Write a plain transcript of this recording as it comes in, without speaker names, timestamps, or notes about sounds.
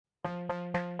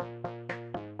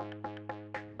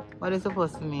What is it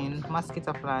supposed to mean?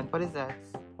 Mosquito plant. What is that?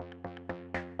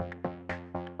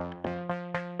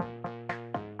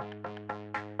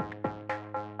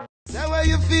 Say what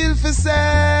you feel for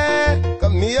say.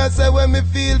 Come here, say what me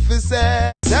feel for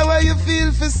say. Say what you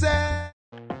feel for say.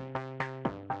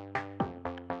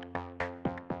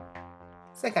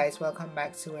 So guys, welcome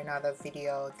back to another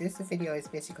video. This video is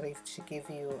basically to give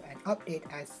you an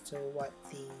update as to what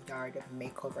the yard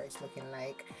makeover is looking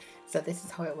like. So this is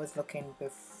how it was looking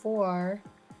before,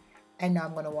 and now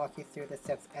I'm going to walk you through the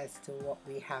steps as to what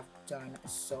we have done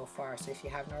so far. So if you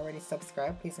haven't already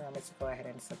subscribed, please remember to go ahead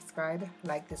and subscribe,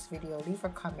 like this video, leave a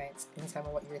comment and tell me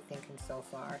what you're thinking so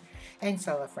far, and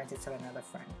tell a friend to tell another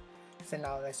friend. So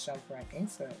now let's jump right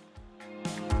into it.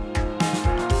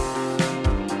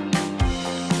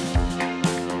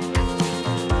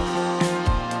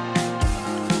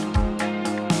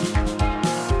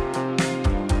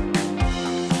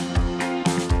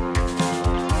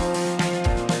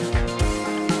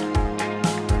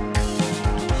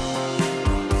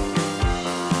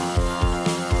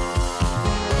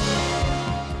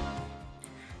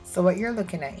 So what you're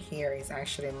looking at here is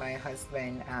actually my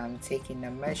husband taking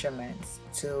the measurements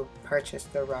to purchase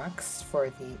the rocks for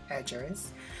the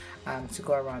edges to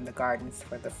go around the gardens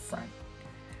for the front.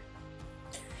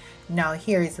 Now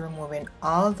here is removing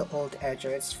all the old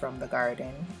edges from the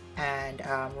garden and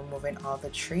removing all the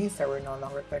trees that we're no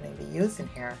longer going to be using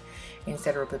here.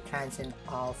 Instead we'll be planting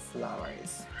all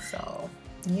flowers. So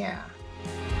yeah.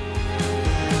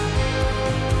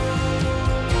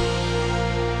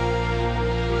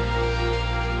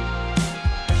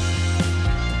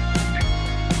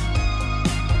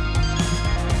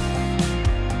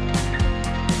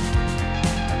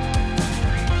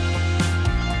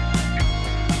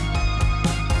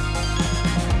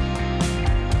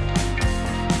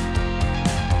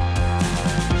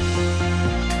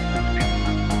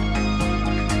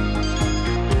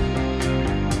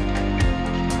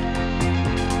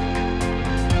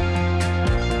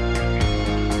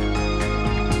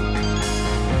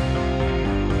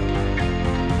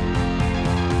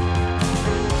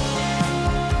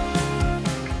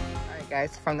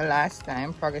 Guys, from the last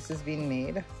time, progress has been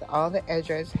made. So all the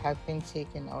edges have been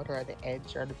taken out, or the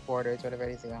edge or the borders, whatever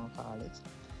it is you want to call it,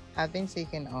 have been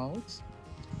taken out.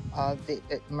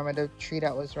 Remember the tree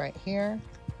that was right here,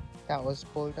 that was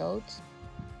pulled out.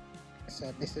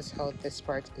 So this is how this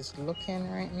part is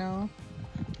looking right now.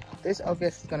 This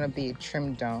obviously is going to be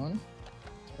trimmed down.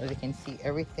 As you can see,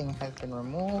 everything has been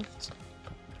removed.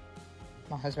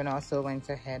 My husband also went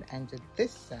ahead and did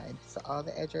this side, so all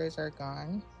the edges are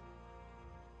gone.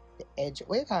 The edge,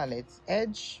 what do you call it?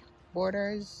 Edge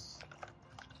borders,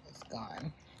 it's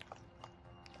gone.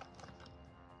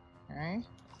 Alright.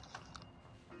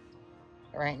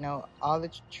 Right now, all the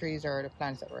trees or the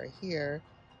plants that were here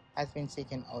has been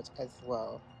taken out as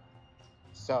well.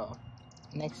 So,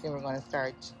 next thing we're going to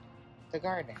start the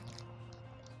garden.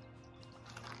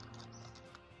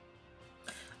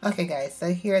 Okay guys,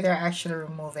 so here they're actually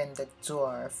removing the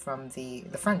door from the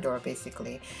front door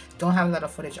basically. Don't have a lot of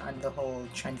footage on the whole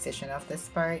transition of this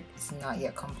part. It's not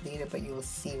yet completed, but you will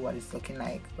see what it's looking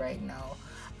like right now.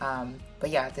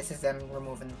 But yeah, this is them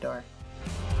removing the door.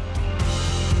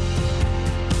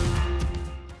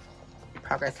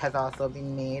 Progress has also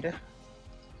been made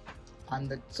on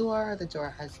the door. The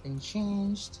door has been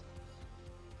changed.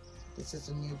 This is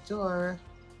a new door.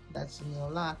 That's a new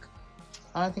lock.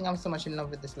 I don't think I'm so much in love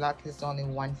with this lock. There's only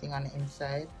one thing on the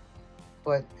inside,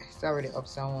 but it's already up,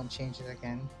 so I won't change it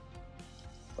again.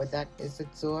 But that is the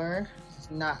door. It's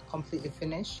not completely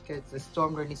finished because the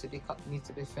storm door needs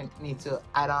to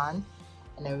add on,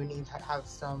 and then we need to have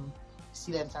some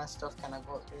sealant and stuff kind of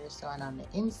go there. So, and on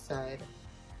the inside,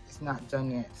 it's not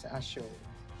done yet. So I'll show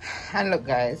you. And look,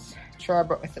 guys, I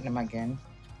brought with them again.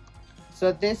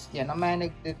 So this, yeah, no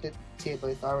mind the table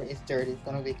is already dirty. It's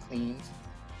gonna be cleaned.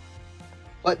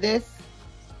 But this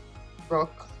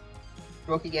broke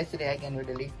it yesterday again with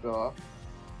the leaf blower.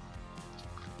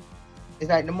 It's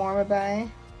like the more I buy,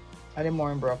 or the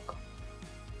more it broke.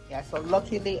 Yeah, so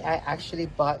luckily I actually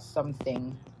bought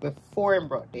something before I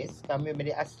brought this. I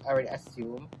maybe I already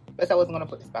assumed. But I wasn't gonna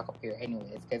put this back up here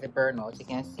anyways because it burned out. You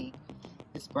can see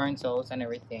it's burnt out and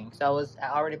everything. So I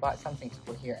already bought something to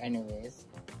put here anyways.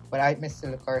 But I missed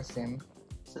the person.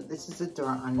 So this is the door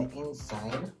on the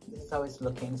inside. This is how it's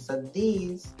looking. So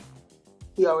these,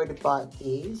 he already bought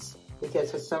these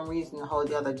because for some reason how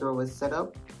the other door was set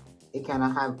up, it kind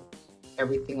of have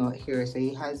everything out here. So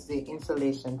he has the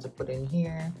insulation to put in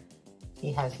here.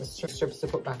 He has the strips to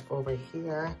put back over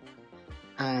here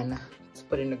and to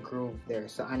put in the groove there.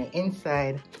 So on the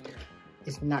inside,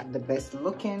 it's not the best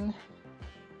looking,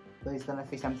 So he's gonna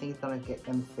fix, I think he's gonna get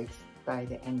them fixed by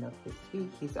the end of this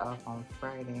week. He's off on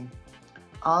Friday.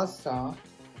 Also,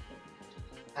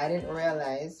 I didn't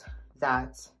realize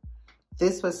that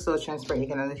this was so transparent.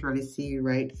 You can literally see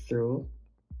right through,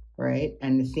 right?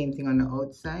 And the same thing on the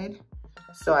outside.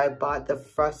 So I bought the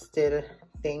frosted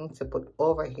thing to put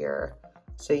over here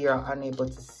so you're unable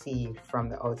to see from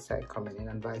the outside coming in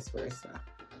and vice versa.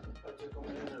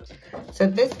 So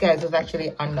this, guys, was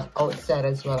actually on the outside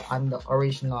as well on the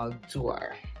original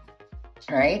door,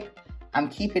 right? I'm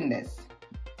keeping this,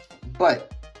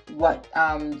 but what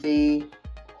the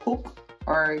hook,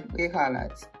 or what do you call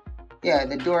it? Yeah,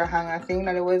 the door hanger thing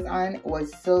that it was on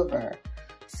was silver.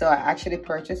 So I actually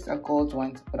purchased a gold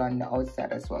one to put on the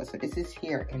outside as well. So this is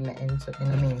here in the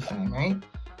meantime, right?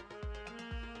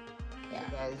 Yeah,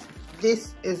 guys,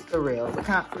 this is the rail. We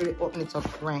can't really open it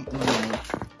up right now,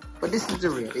 but this is the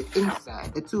rail. It's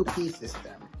inside the two-piece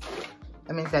system.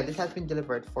 I mean, this has been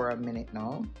delivered for a minute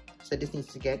now, so this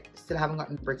needs to get. Still haven't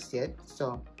gotten bricks yet.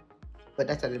 So, but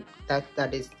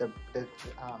that is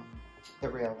the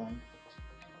rail one.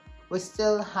 We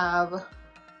still have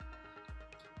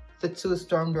the two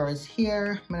storm doors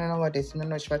here. I don't know what this. I don't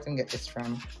know where I can get this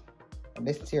from.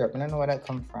 This tear up. I don't know where that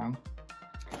come from.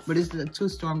 But this is the two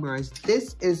storm doors.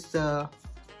 This is the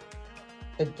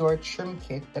door trim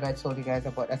kit that I told you guys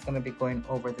about. That's gonna be going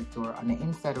over the door on the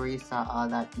inside where you saw all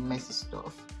that messy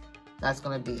stuff. That's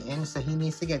gonna be in. So he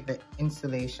needs to get the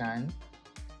insulation.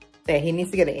 So he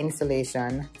needs to get the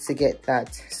insulation to get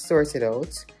that sorted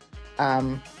out.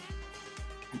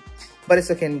 But it's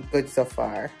looking good so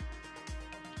far.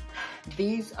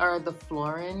 These are the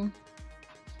flooring.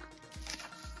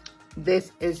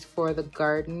 This is for the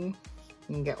garden.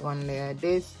 You can get one there.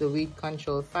 This, the weed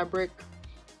control fabric.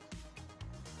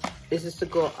 This is to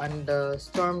go on the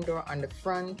storm door on the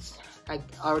front. I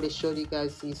already showed you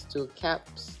guys these two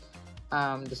caps.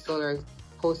 The solar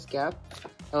post cap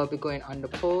that will be going on the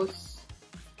post.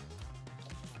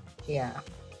 Yeah.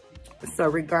 So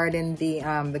regarding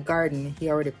the garden, he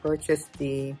already purchased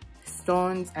the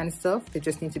stones and stuff. They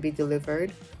just need to be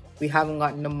delivered. We haven't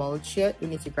gotten the mulch yet. We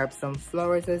need to grab some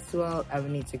flowers as well, and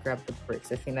we need to grab the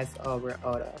bricks. I think that's all we're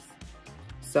out of.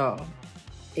 So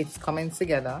it's coming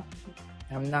together.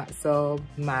 I'm not so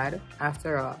mad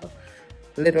after all.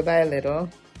 Little by little.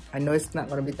 I know it's not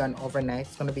going to be done overnight.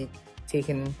 It's going to be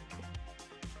taking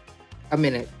a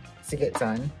minute to get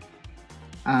done.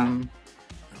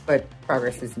 But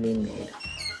progress is being made.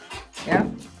 Yeah?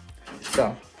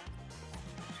 So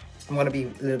I'm going to be a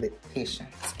little bit patient.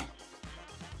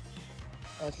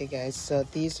 Okay, guys, so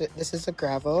this is a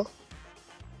gravel.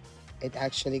 It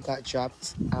actually got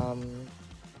dropped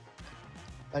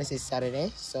what is it,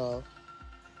 Saturday? So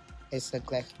it's a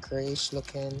like grayish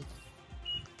looking,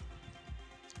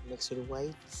 mixed with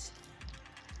white,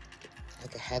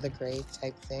 like a heather gray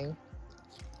type thing.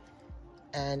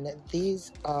 And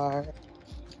these are,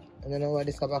 I don't know what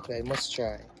this about, I must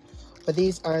try. But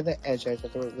these are the edges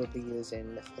that we'll be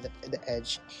using for the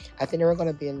edge. I think they're going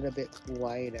to be a little bit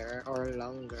wider or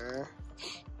longer.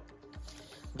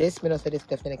 This middle set is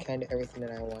definitely kind of everything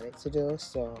that I wanted to do,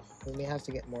 so we may have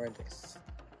to get more of this.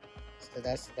 So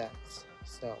that's that.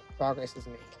 So progress is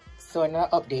made. So in our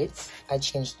updates, I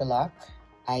changed the lock.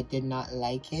 I did not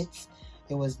like it.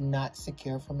 It was not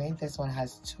secure for me. This one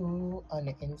has two on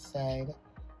the inside,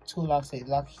 two locks. It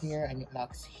locks here and it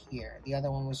locks here. The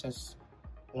other one was just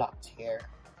locked here.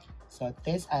 So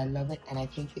this, I love it, and I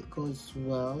think it goes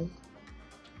well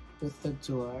with the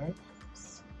door.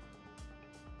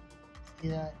 See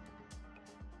that?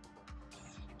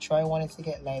 Troy wanted to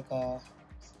get like a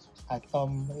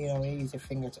thumb, you know, you use your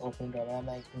finger to open the door. I'm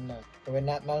like, no. When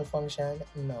that malfunctioned,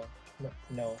 no.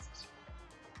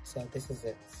 So this is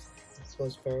it. This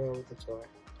goes very well with the door.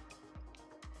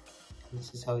 And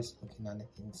this is how it's looking on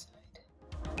the inside.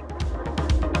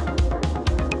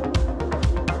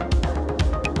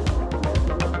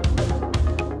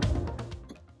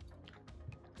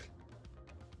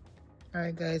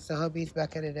 Alright guys, so hubby's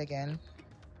back at it again.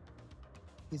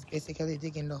 He's basically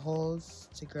digging the holes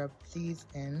to grab these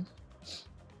in.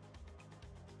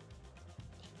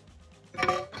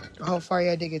 How far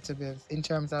you dig it to, Biv, in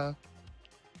terms of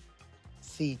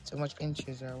feet, how much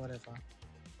inches or whatever?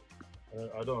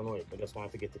 I don't know it, but I just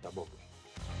want to get it above.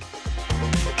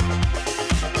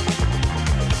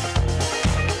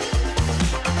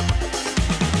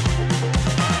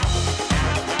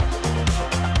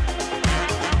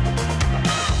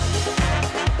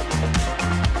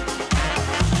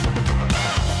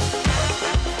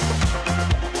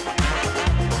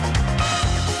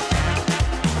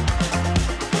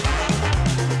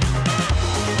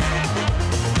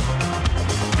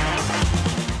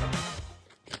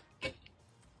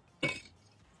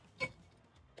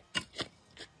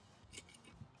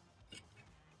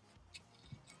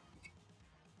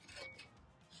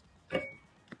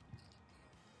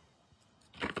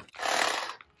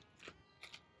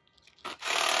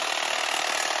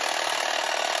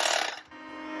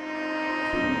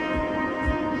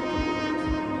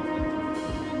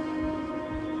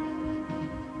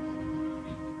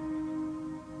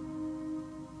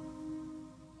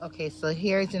 Okay, so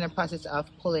here is in the process of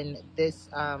pulling this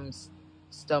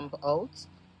stump out.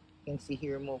 You can see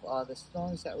he removed all the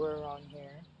stones that were around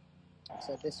here.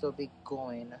 So this will be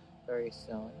going very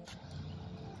soon.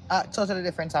 Totally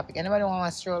different topic. Anybody want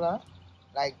a stroller?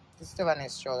 Like, this is the one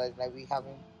stroller. Like, we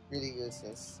haven't really used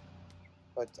this.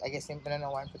 But I guess I'm gonna know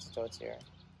why I put it out here.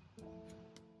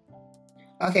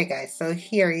 Okay guys, so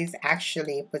here he's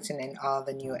actually putting in all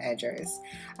the new edges.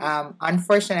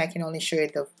 Unfortunately, I can only show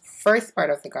you the first part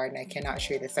of the garden. I cannot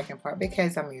show you the second part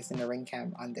because I'm using the ring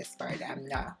cam on this part. I'm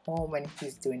not home when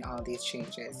he's doing all these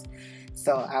changes.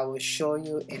 So I will show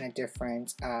you in a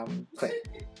different clip.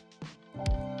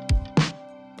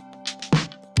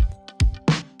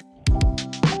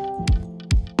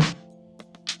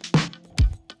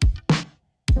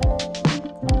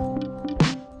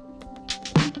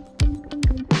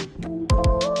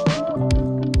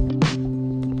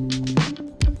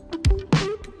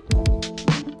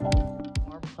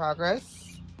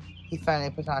 Progress. He finally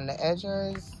put on the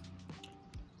edges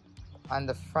on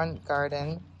the front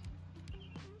garden.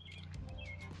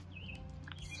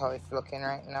 That's how it's looking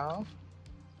right now.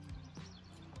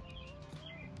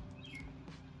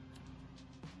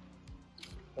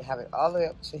 We have it all the way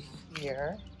up to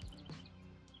here,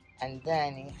 and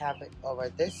then you have it over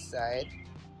this side.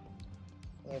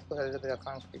 You put a little bit of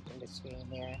concrete in between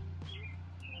here.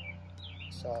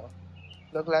 So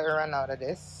look like we ran out of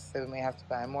this, so we may have to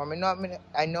buy more.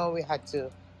 I know we had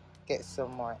to get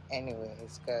some more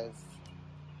anyways, because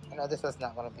I know this was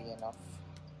not going to be enough.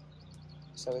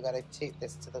 So we got to take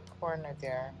this to the corner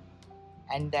there,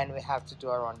 and then we have to do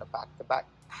around the back. The back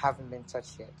haven't been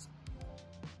touched yet.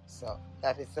 So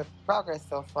that is the progress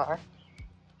so far.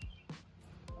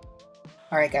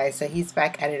 Alright guys, so he's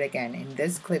back at it again. In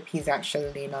this clip, he's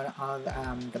actually laying on all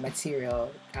the material,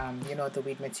 you know, the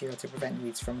weed material to prevent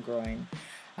weeds from growing.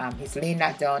 He's laying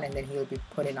that down, and then he'll be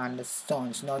putting on the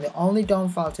stones. Now the only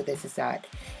downfall to this is that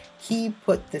he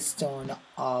put the stone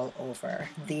all over.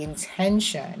 The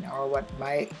intention, or what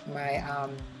my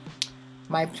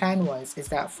plan was, is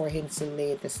that for him to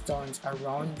lay the stones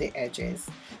around the edges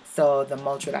so the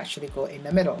mulch would actually go in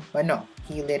the middle, but no,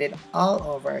 he laid it all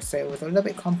over, so it was a little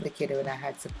bit complicated when I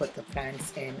had to put the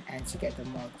plants in and to get the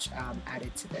mulch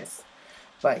added to this.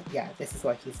 But yeah, this is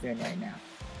what he's doing right now.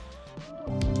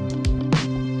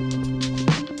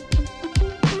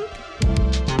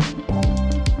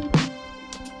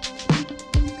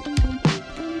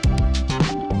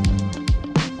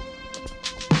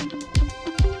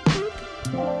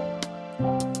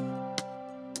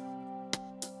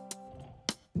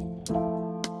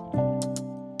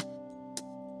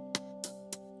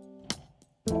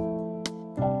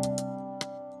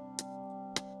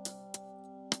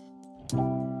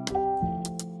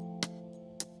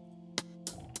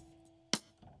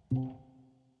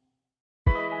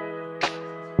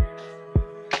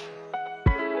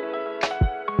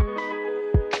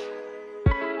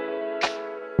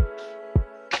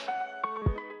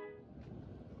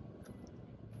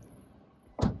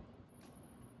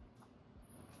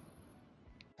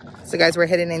 So guys, we're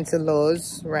heading into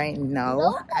Lowe's right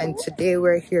now, and today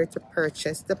we're here to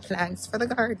purchase the plants for the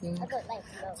garden. So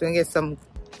we're gonna get some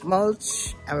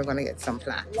mulch and we're gonna get some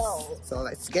plants. So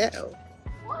let's go.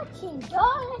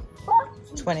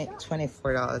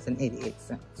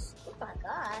 $24.88. Oh my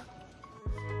god.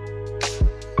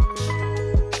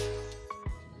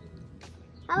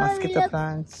 Mosquito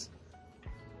plants.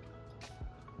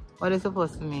 What is it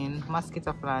supposed to mean?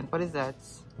 Mosquito plant. What is that?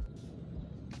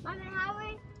 Mommy, how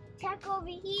we check over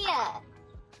here?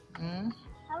 Hmm?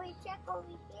 How we check over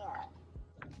here?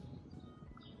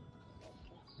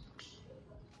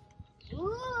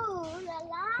 Ooh, la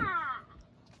la.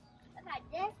 Look at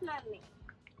this, mommy.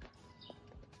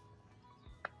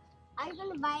 Are you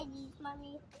gonna buy these,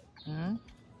 mommy? Hmm?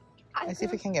 Let's see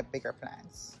if we can get bigger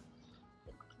plants.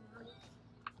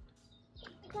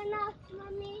 Enough,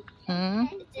 mommy. Hmm?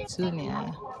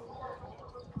 Tunia.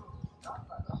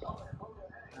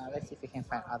 Let's see if we can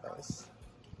find others.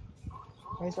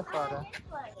 Where's your father?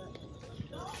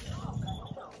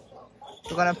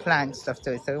 We're gonna plant stuff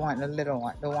too, so we want the little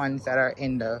one, the ones that are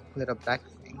in the little black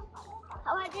thing.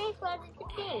 How are they for the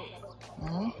pink?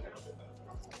 Hmm?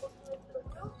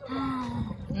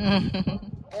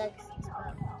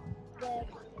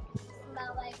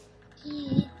 Smell like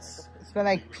peach. Smell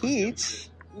like peach?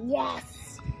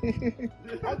 Yes.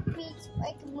 Like peach,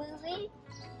 like a movie.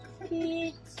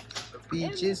 Peach.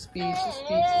 Peaches, peaches, peaches,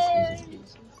 peaches,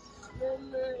 peaches.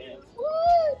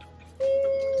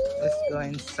 Let's go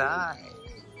inside.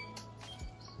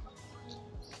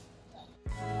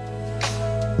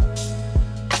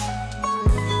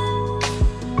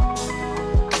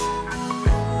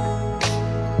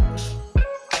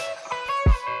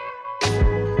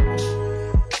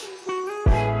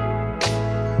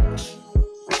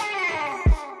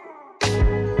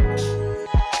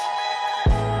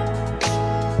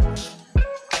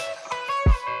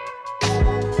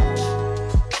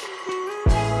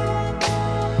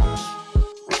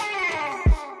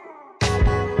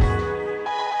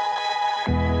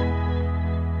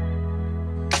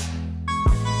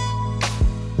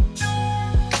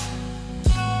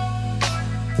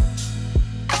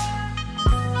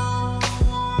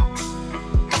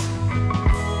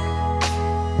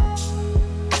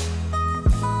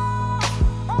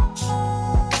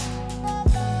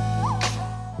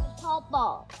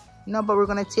 No, but we're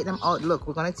gonna take them out. Look,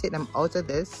 we're gonna take them out of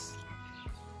this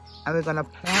and we're gonna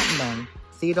plant them.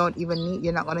 So you don't even need,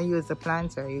 you're not gonna use the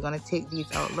planter. You're gonna take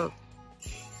these out. Look.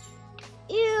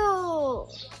 Ew.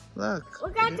 Look.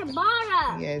 Look at the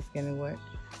bottom. Yeah, it's getting wet.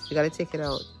 You gotta take it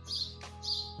out.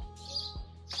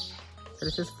 So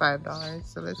this is $5.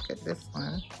 So let's get this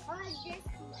one.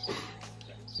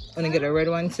 Wanna get a red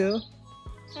one too?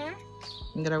 Huh?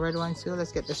 You get a red one too?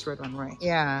 Let's get this red one right.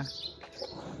 Yeah.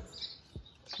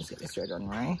 Let's get this red one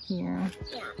right here.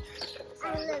 Yeah. I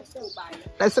love the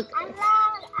That's okay. I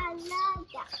love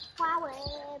the flower.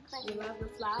 You love the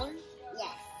flowers?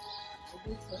 Yes. I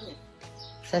do too.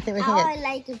 So I think we can get. I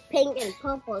like the pink and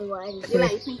purple ones. You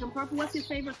like pink and purple? What's your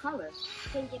favorite color?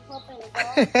 Pink and purple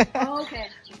and gold. Oh, okay.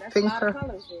 That's Pink, a lot of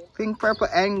colors there. pink, purple,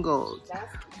 and gold.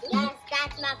 That's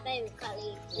my favorite color.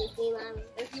 You see, Mommy?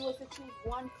 If you were to choose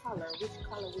one color, which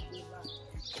color would you love?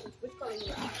 Which color you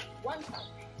love? One color.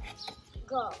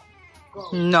 Gold.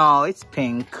 Gold. No, it's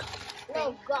pink.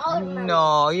 No, gold. Mommy.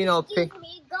 No, you know pink. Excuse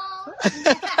me, gold.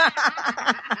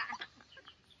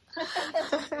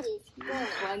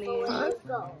 Funny.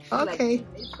 Gold. Okay.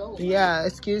 It's gold. Yeah,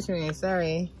 excuse me.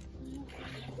 Sorry.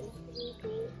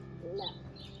 No.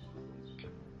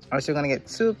 Oh, so we're gonna get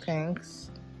 2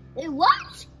 pinks.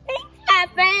 What? Pink's my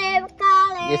favorite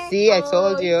color. You see, I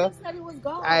told you. You said it was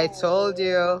gold. I told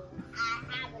you. I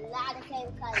have a lot of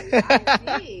favorite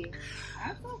colors. See.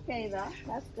 That's okay though.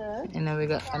 That's good. And then we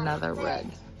got another red.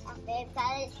 My favorite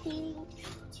color is pink.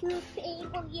 2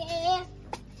 people, yeah.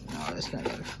 No, it's not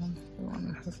good.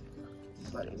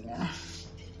 But yeah.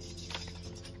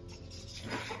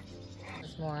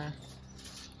 There's more.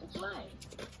 It's mine.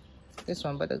 This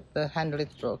one, but the handle is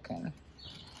broken.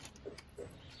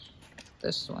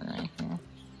 This one right here.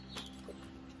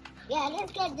 Yeah,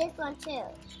 let's get this one too.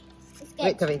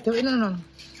 Let's get Wait, no.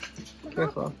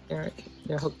 Careful, they're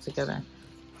hooked together.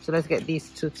 So let's get these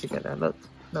 2 together. Look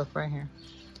right here.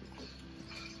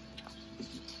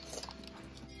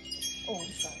 Oh,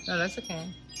 I'm sorry. No, that's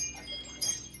okay.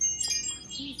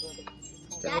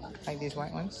 Like these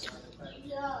white ones.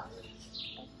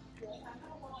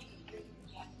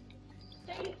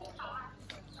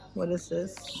 What is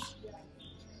this?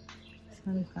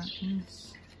 Sun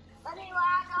patterns.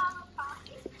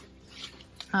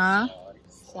 Huh?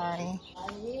 Sorry.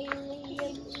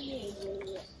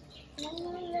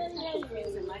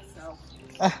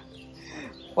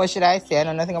 What should I say? I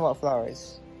know nothing about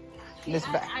flowers. This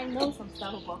I know some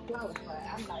stuff about flowers, but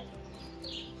I'm like,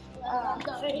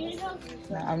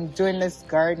 I'm doing this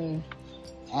garden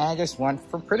and I just want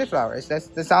for pretty flowers.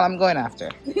 That's all I'm going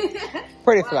after.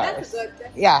 Pretty flowers.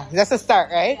 Yeah, that's a start,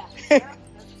 right?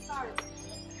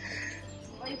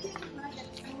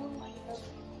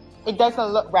 It doesn't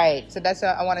look right, so that's why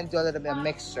I want to do a little bit of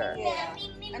mixture. yeah.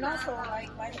 And also, like,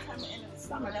 by the time we end of the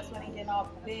summer, that's when they get all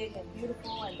big and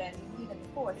beautiful, and then you need it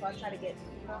before. So I try to get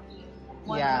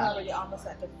one color, you're almost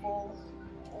at the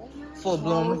full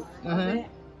bloom. of it.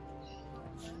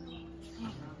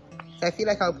 So I feel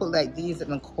like I'll put like these in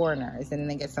the corners and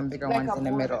then get some bigger ones in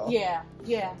the middle. Yeah.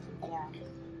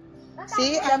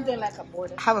 See, I'm doing like a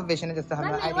border. I have a vision. I just don't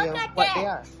have no Mommy, idea look at what that. they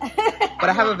are. But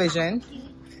I have a vision.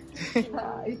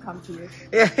 You come to you.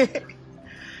 Yeah.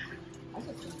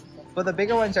 But the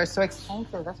bigger ones are so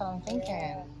expensive. That's what I'm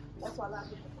thinking. That's why a lot of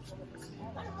people prefer the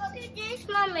smaller. Look at this,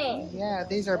 Mommy. Yeah,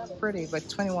 these are pretty, but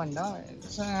 $21.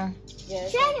 Yeah,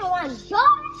 $21.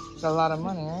 It's a lot of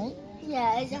money, right?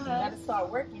 Yeah, it's you gotta start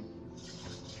working.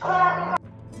 I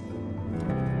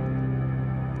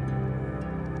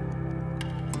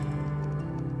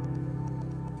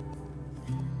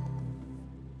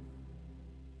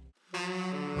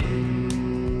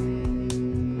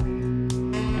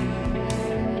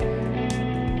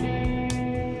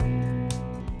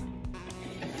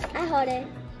hold it.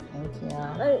 Thank you.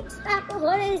 Oh, stop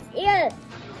holding his ear.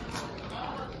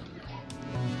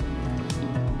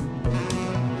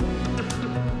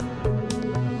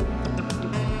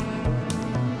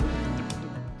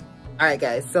 All right,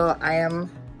 guys. So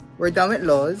we're done with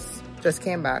Lowe's. Just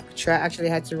came back. Trey actually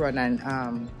had to run and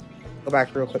go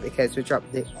back real quick because we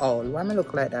dropped the owl. Why am I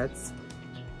look like that?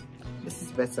 This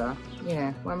is better.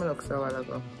 Yeah. Why am I look so a while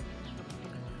ago?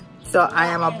 So I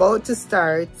am about to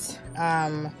start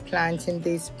planting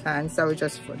these plants that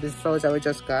these flowers that we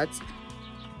just got.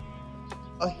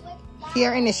 Oh,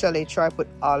 here initially, Troy put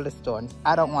all the stones.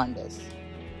 I don't want this.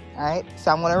 All right.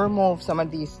 So I'm gonna remove some of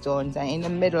these stones, and in the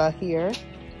middle here,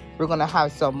 we're gonna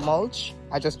have some mulch.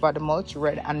 I just bought the mulch,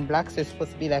 red and black, so it's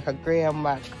supposed to be like a gray and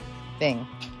black thing.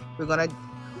 We're gonna.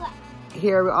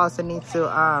 Here we also need to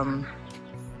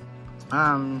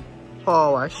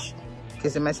power wash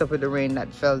because it messed up with the rain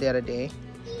that fell the other day.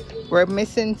 We're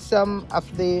missing some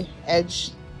of the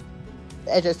edges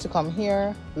to come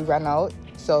here. We ran out,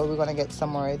 so we're gonna get some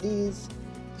more of these.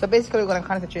 So basically, we're gonna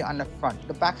concentrate on the front.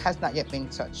 The back has not yet been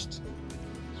touched.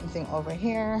 Something over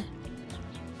here.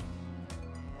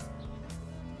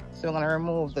 So we're gonna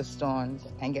remove the stones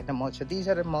and get the mulch. So these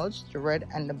are the mulch, the red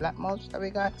and the black mulch that we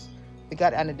got. We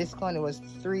got on a discount. It was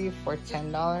 3 for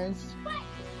 $10.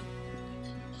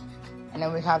 And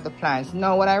then we have the plants.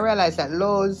 Now, what I realized that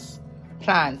Lowe's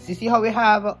plants, you see how we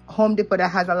have Home Depot that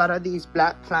has a lot of these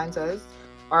black planters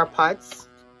or pots?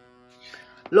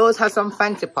 Lowe's has some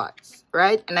fancy pots,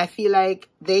 right? And I feel like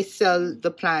they sell the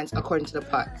plants according to the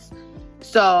pots.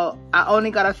 So I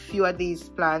only got a few of these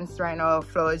plants right now,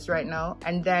 flowers right now,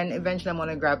 and then eventually I'm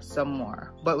gonna grab some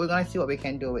more. But we're gonna see what we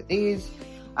can do with these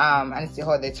and see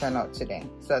how they turn out today.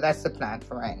 So that's the plan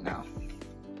for right now.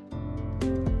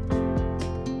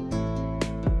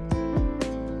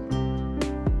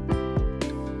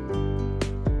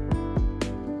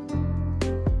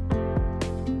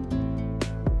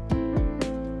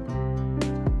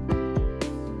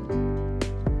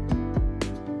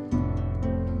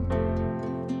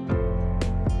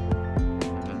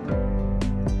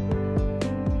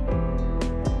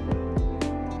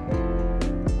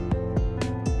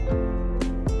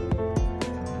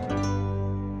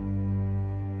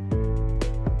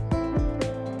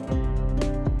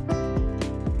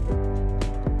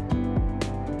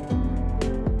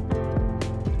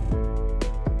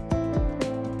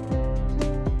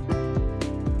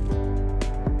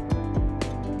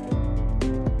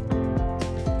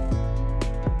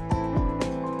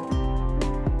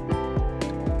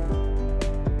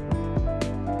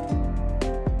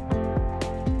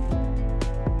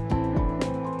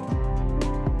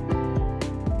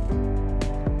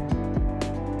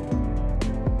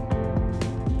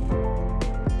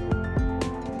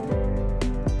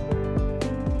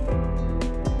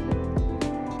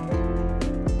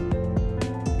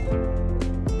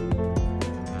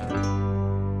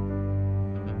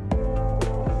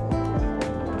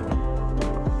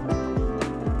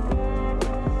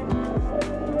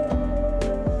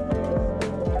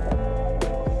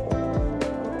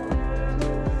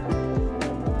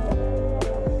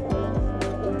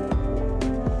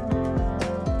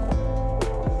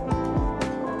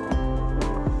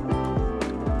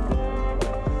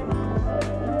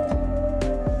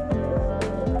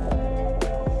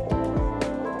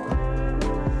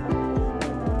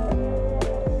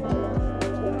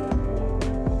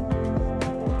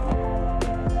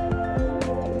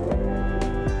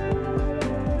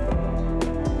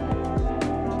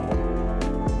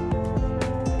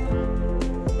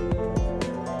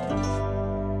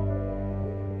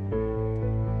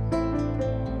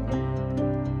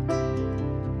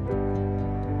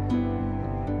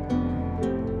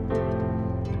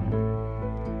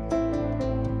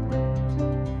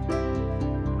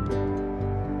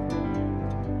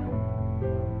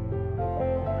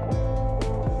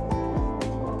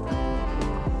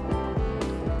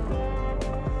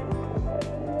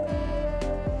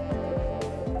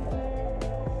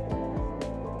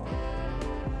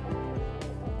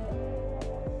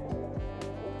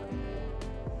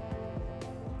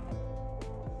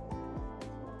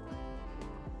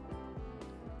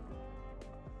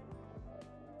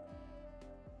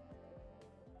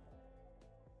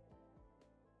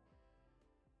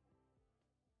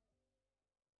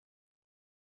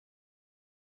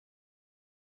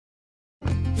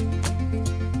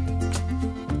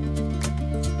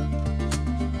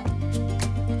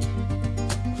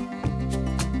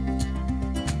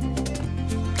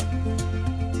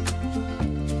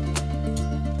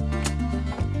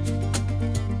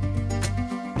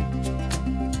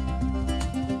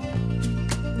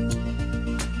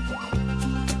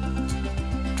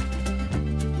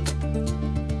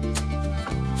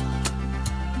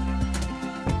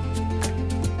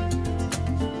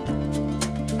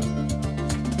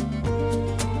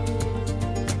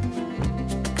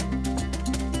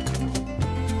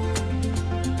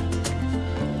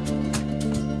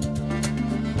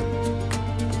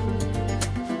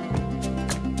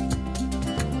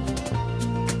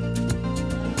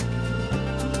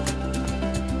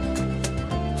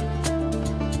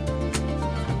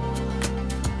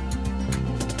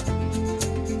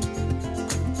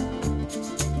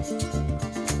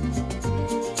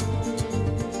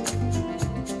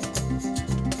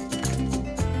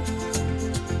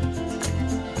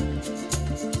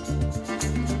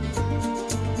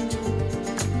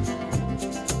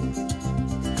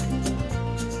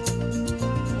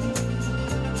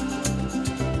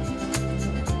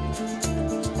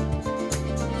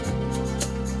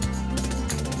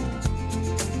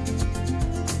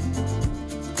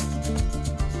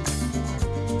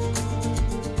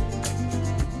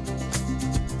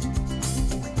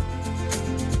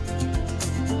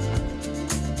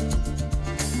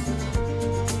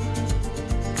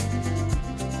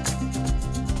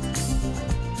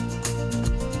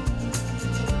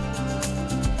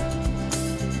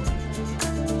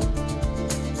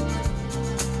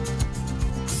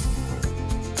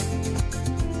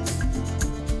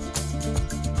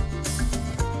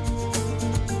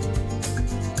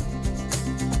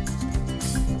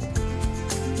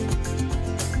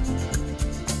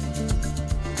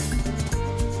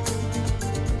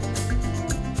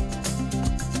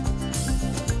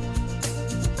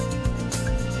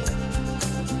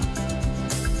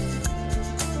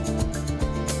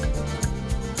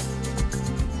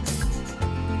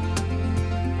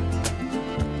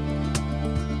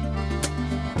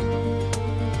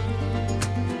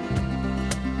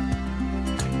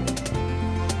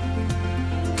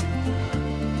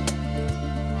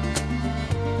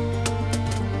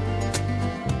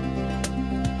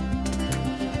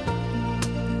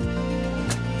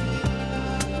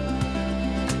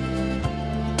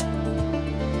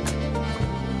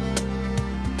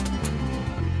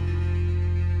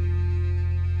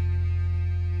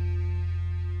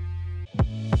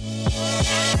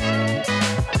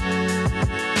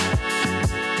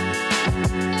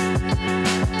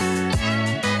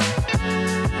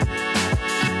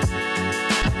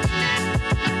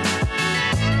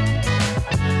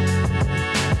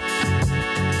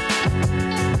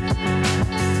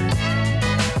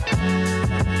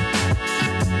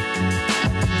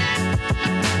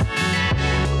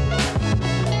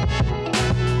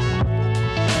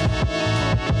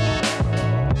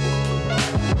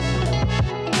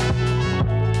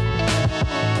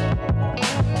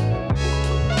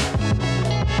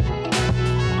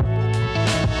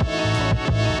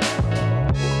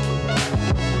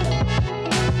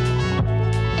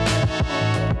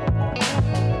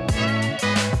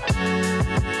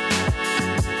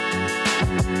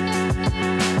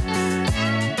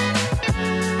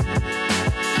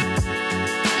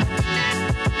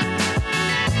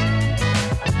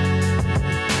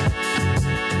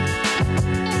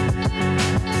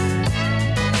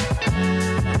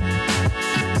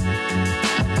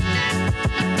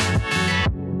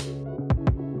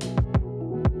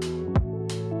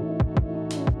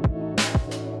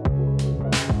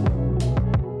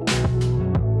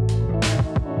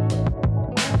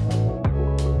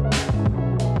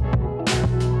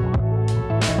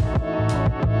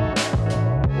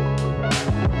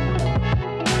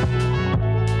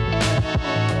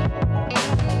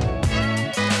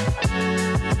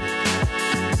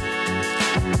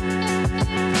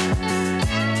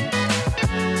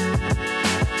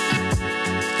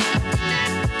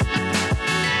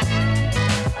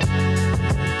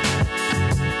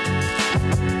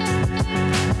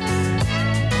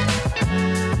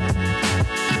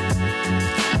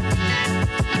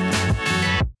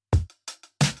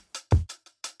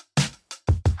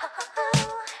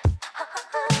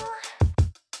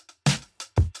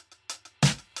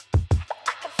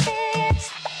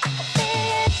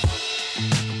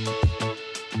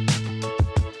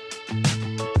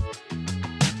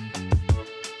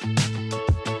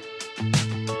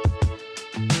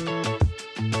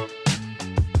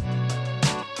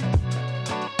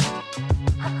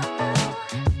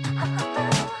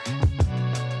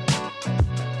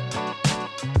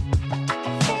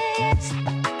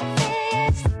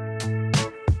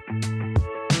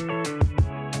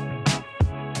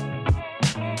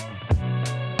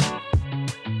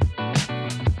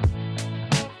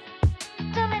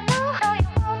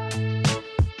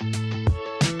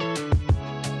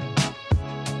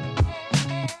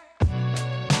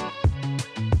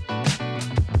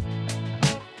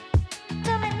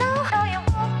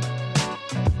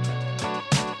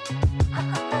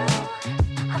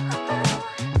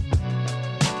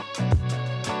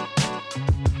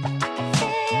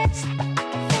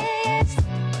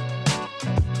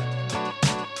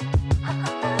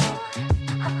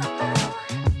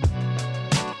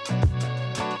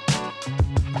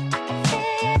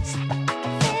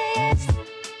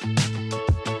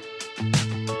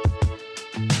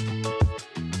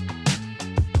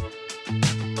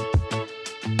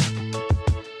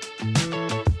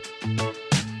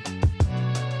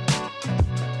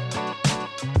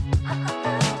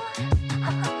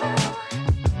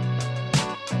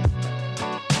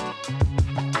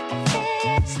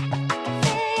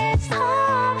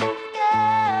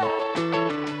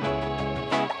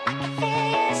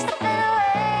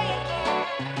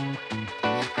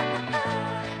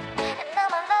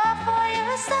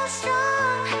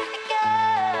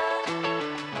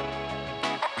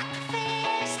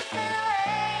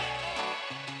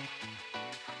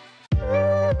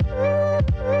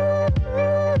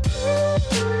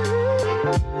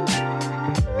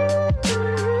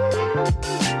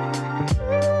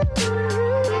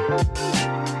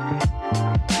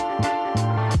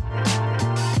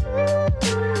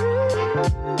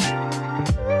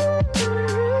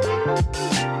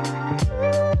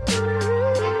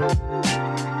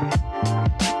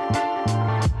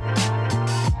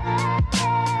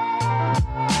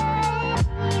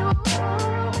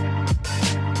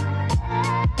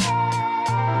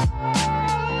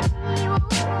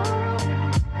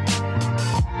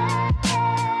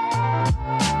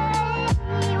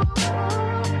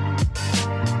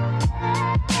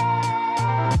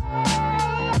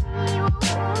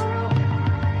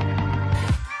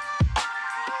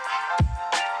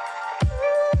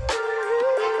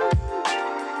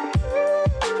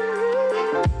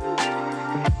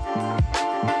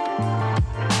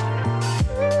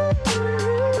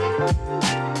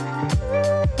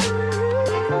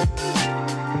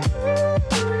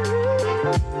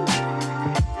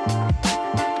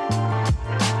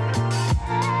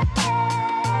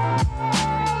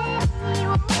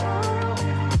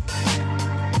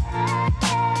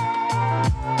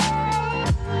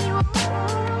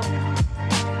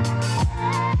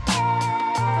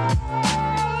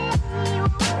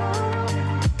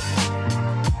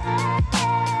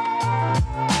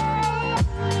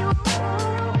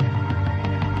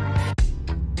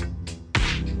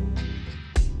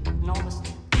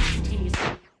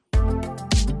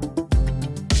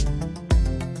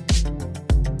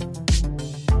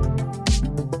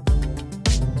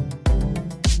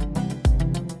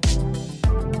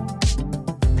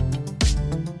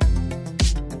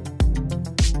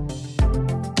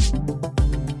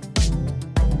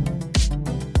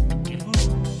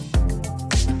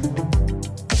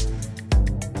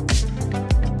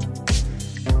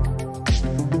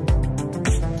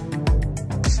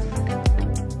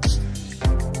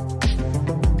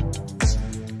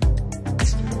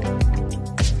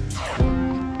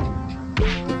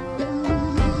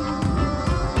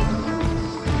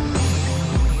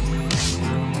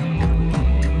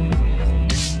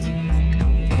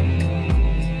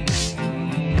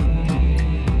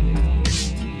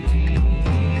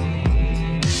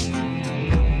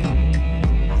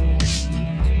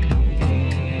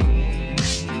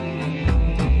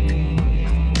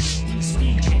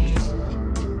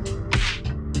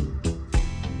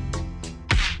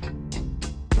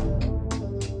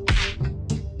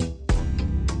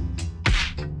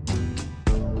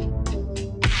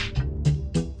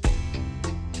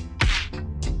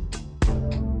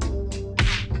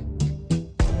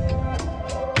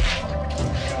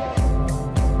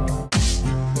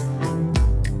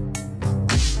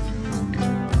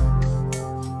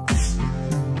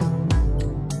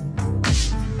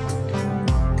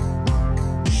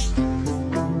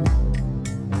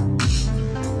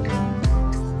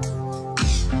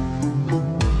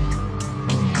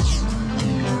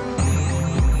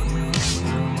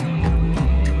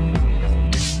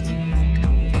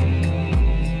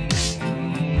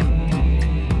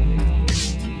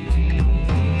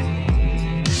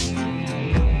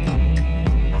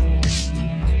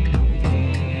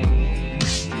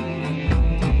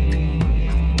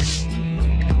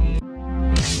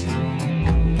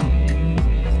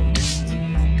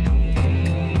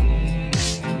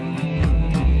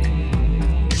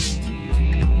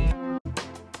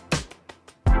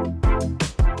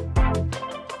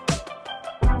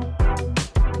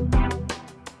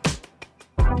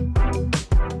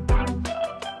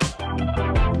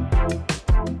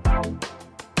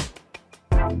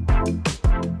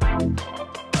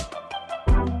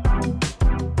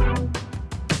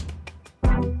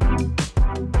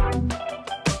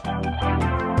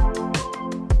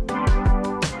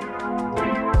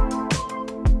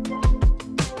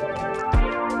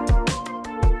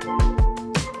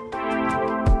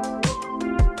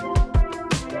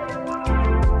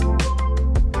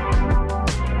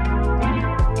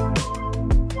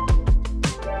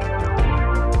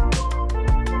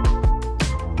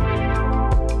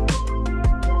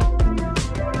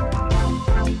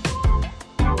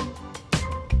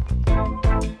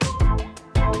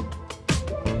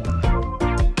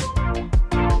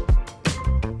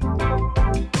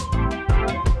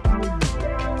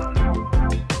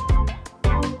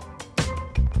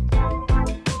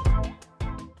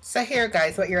 So here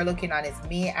guys, what you're looking on is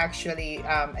me actually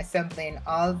assembling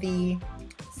all the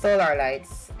solar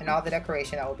lights and all the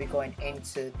decoration that will be going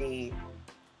into the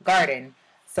garden,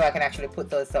 so I can actually put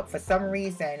those up. For some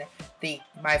reason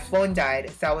my phone died,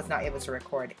 so I was not able to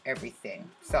record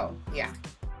everything. So yeah,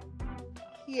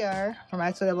 here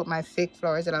I told you about my fake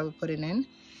flowers that I was putting in,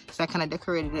 so I kind of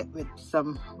decorated it with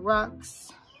some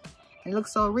rocks. It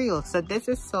looks so real. So this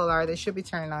is solar. They should be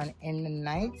turned on in the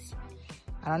night.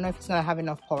 I don't know if it's gonna have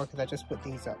enough power because I just put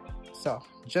these up. So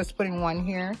just putting one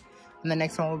here, and the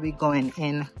next one will be going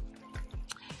in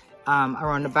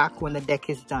around the back when the deck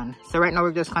is done. So right now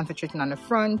we're just concentrating on the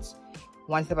front,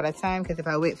 one step at a time, because if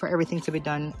I wait for everything to be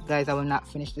done, guys, I will not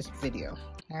finish this video.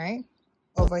 All right,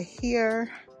 over here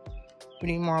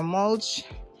we need more mulch.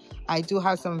 I do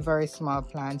have some very small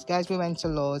plants, guys. We went to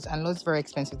Lowe's, and Lowe's is very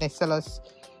expensive. They sell us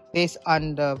based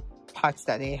on the pots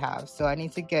that they have, so I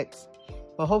need to get,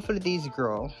 well, hopefully these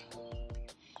grow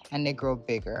and they grow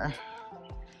bigger.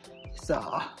 So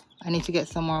I need to get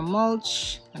some more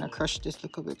mulch. I'm gonna crush this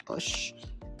little bit. Gosh,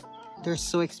 they're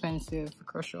so expensive to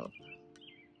crush up.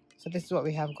 So this is what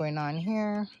we have going on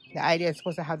here. The idea is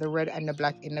supposed to have the red and the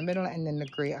black in the middle, and then the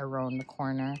gray around the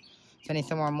corner. So I need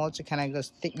some more mulch to kind of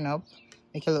just thicken up,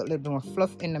 make it look a little bit more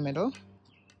fluff in the middle.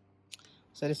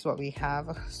 So this is what we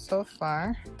have so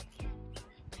far.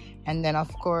 And then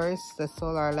of course the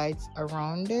solar lights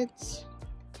around it.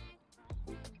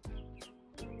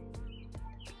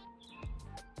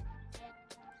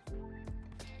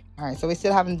 All right, so we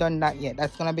still haven't done that yet.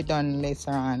 That's gonna be done later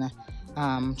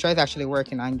on. Troy's actually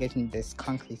working on getting this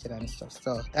concreted and stuff,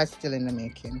 so that's still in the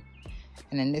making.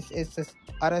 And then this is the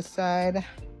other side.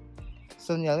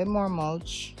 So need a little more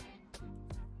mulch.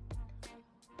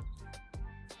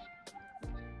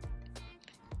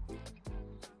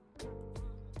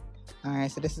 All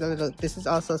right, so this is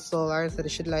also solar, so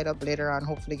this should light up later on,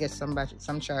 hopefully get some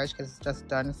charge because it's just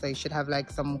done. So you should have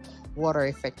like some water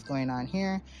effect going on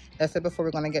here. That's it. Before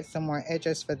we're gonna get some more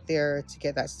edges for there to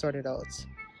get that sorted out.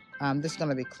 This is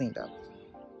gonna be cleaned up.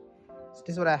 So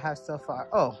this is what I have so far.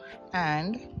 Oh,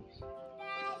 and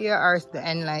here are the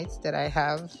end lights that I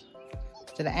have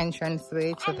to the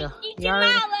entranceway to the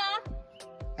yard.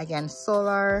 Again,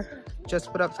 solar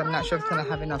just put up, so I'm not sure if it's gonna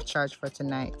have enough charge for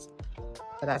tonight.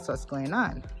 But that's what's going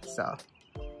on. So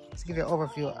let's give you an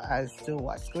overview as to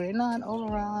what's going on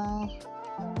overall.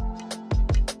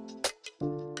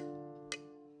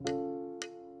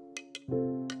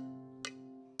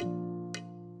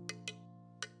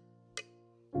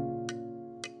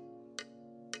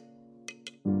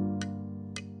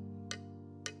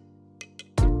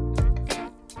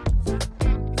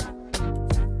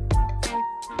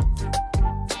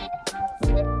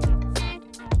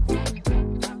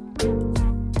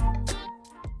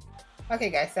 Okay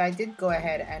guys, so I did go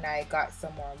ahead and I got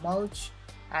some more mulch.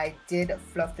 I did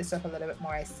fluff this up a little bit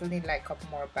more. I still need like a couple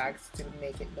more bags to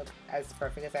make it look as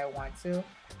perfect as I want to.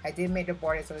 I did make the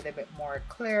borders a little bit more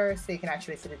clear so you can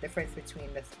actually see the difference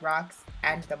between the rocks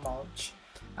and the mulch.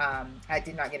 I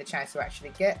did not get a chance to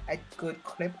actually get a good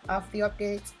clip of the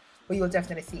update, but you'll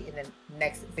definitely see in the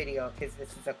next video because this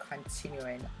is a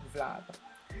continuing vlog.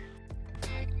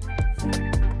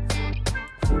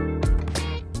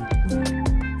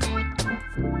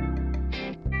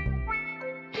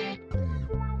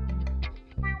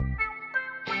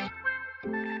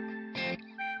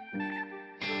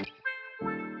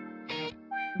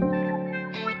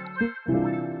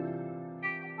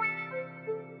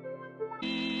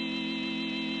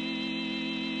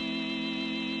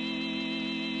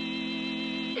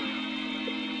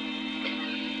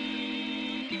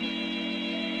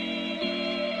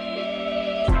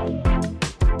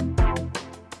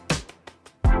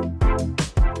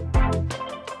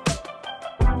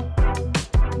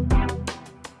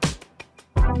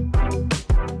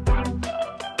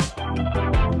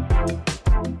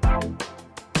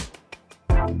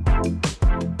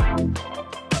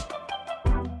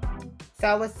 So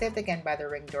I was saved again by the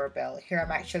Ring doorbell. Here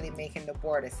I'm actually making the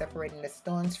border, separating the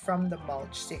stones from the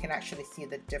mulch so you can actually see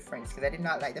the difference, because I did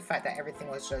not like the fact that everything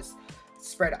was just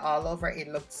spread all over. It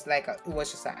looked like it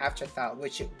was just an afterthought,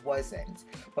 which it wasn't.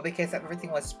 But because everything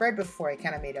was spread before, it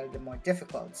kind of made it a little more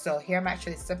difficult. So here I'm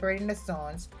actually separating the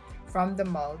stones from the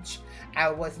mulch. I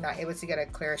was not able to get a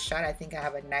clear shot. I think I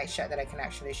have a night shot that I can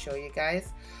actually show you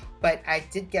guys. But I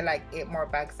did get like 8 more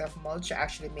bags of mulch to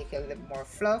actually make it a little more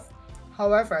fluff.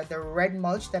 However, the red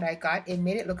mulch that I got, it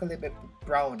made it look a little bit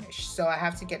brownish. So I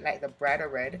have to get like the brighter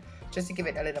red just to give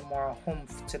it a little more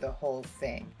oomph to the whole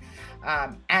thing.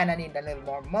 And I need a little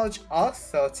more mulch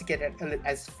also to get it a little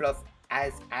as fluff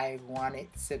as I want it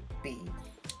to be.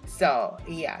 So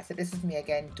yeah, so this is me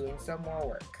again doing some more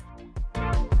work.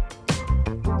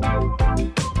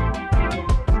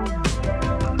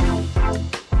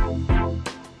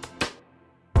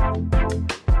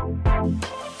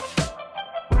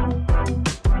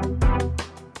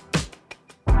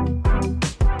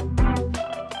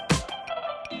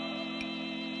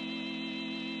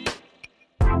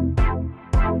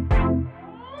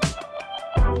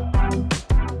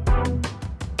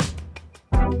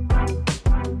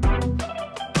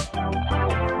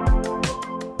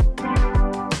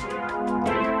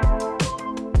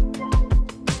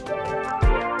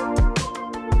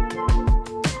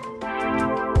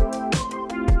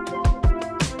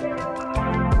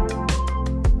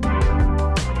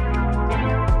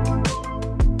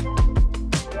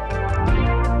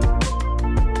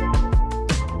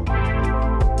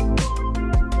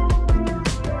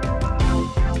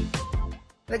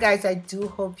 Well guys, I do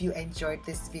hope you enjoyed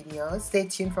this video. Stay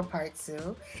tuned for part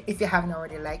 2. If you haven't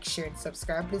already liked, share, and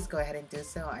subscribe, please go ahead and do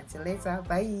so. Until later,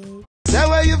 bye. Say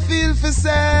what you feel for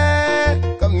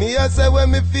say. Come here, say what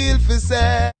me feel for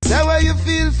say. Say what you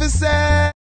feel for say.